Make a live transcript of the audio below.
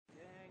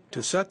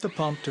To set the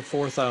pump to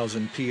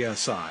 4,000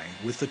 psi,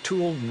 with the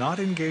tool not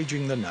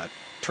engaging the nut,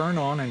 turn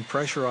on and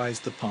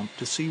pressurize the pump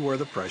to see where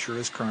the pressure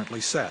is currently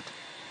set.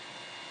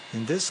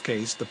 In this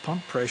case, the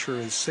pump pressure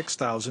is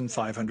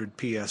 6,500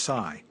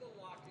 psi.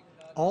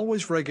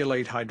 Always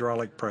regulate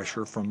hydraulic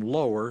pressure from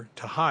lower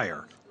to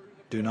higher.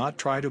 Do not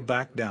try to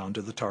back down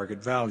to the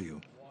target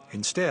value.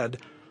 Instead,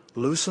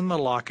 loosen the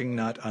locking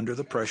nut under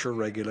the pressure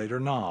regulator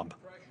knob.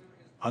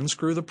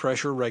 Unscrew the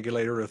pressure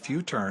regulator a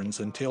few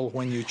turns until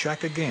when you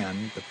check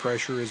again, the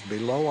pressure is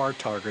below our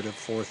target of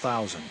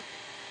 4,000.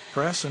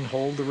 Press and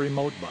hold the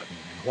remote button,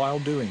 and while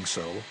doing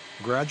so,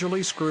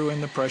 gradually screw in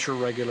the pressure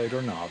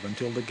regulator knob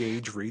until the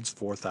gauge reads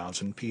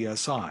 4,000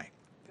 psi.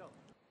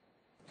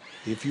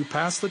 If you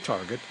pass the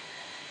target,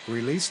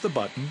 release the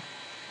button,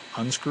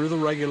 unscrew the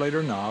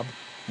regulator knob,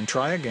 and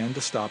try again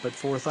to stop at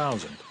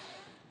 4,000.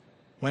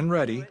 When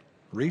ready,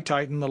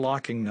 retighten the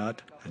locking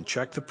nut and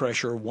check the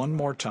pressure one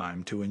more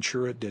time to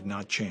ensure it did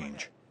not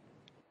change.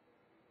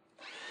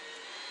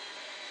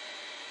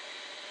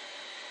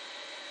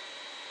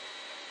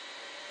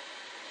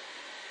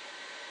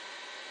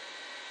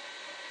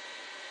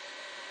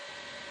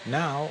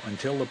 Now,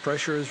 until the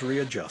pressure is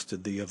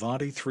readjusted, the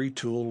Avanti 3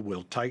 tool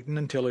will tighten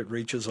until it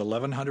reaches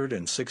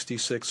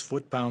 1,166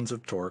 foot-pounds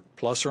of torque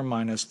plus or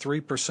minus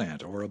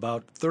 3%, or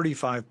about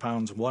 35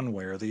 pounds one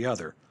way or the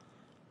other.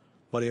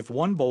 But if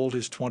one bolt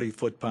is 20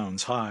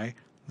 foot-pounds high,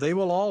 they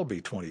will all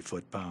be 20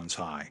 foot-pounds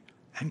high,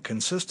 and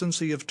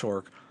consistency of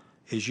torque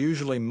is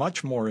usually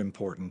much more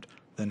important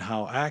than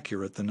how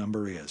accurate the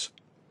number is.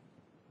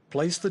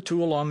 Place the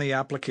tool on the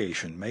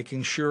application,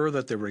 making sure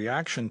that the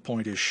reaction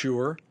point is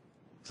sure,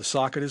 the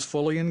socket is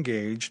fully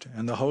engaged,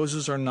 and the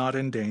hoses are not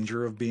in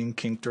danger of being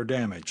kinked or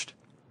damaged.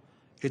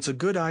 It's a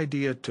good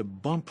idea to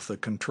bump the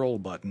control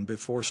button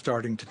before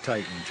starting to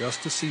tighten,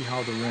 just to see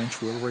how the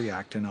wrench will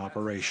react in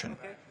operation.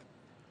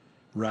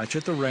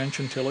 Ratchet the wrench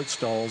until it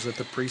stalls at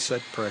the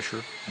preset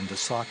pressure and the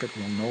socket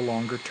will no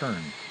longer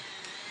turn.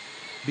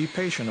 Be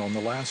patient on the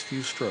last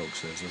few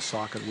strokes, as the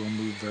socket will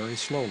move very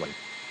slowly.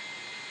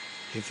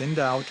 If in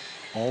doubt,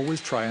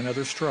 always try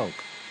another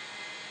stroke.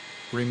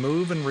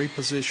 Remove and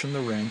reposition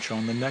the wrench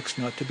on the next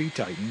nut to be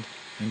tightened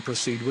and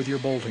proceed with your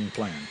bolting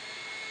plan.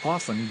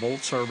 Often,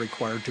 bolts are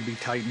required to be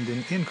tightened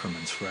in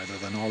increments rather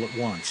than all at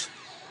once.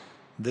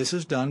 This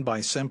is done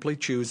by simply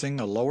choosing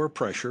a lower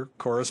pressure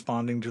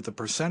corresponding to the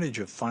percentage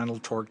of final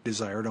torque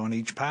desired on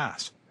each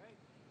pass.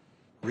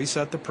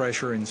 Reset the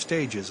pressure in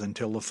stages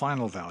until the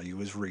final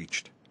value is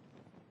reached.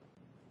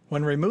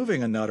 When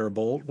removing a nut or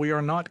bolt, we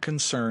are not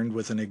concerned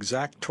with an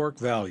exact torque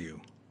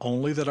value,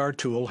 only that our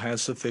tool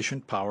has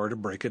sufficient power to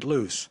break it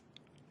loose.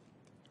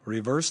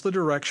 Reverse the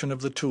direction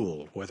of the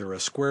tool, whether a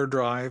square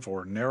drive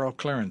or narrow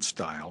clearance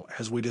style,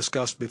 as we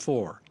discussed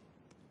before.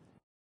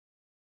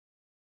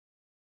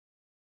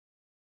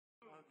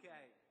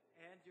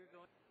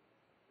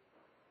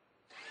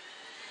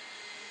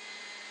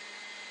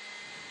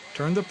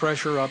 Turn the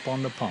pressure up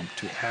on the pump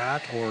to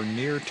at or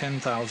near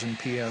 10,000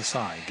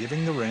 psi,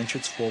 giving the wrench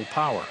its full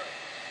power.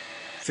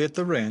 Fit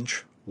the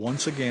wrench,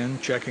 once again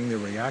checking the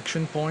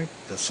reaction point,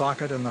 the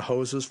socket, and the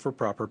hoses for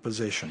proper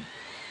position.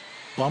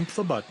 Bump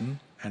the button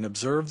and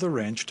observe the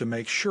wrench to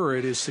make sure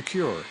it is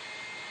secure.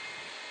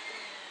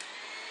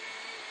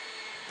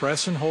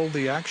 Press and hold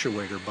the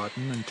actuator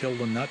button until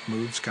the nut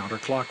moves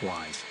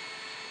counterclockwise.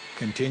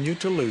 Continue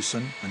to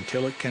loosen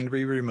until it can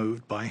be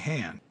removed by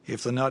hand.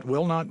 If the nut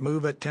will not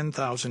move at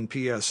 10,000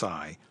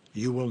 psi,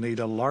 you will need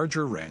a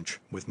larger wrench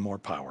with more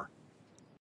power.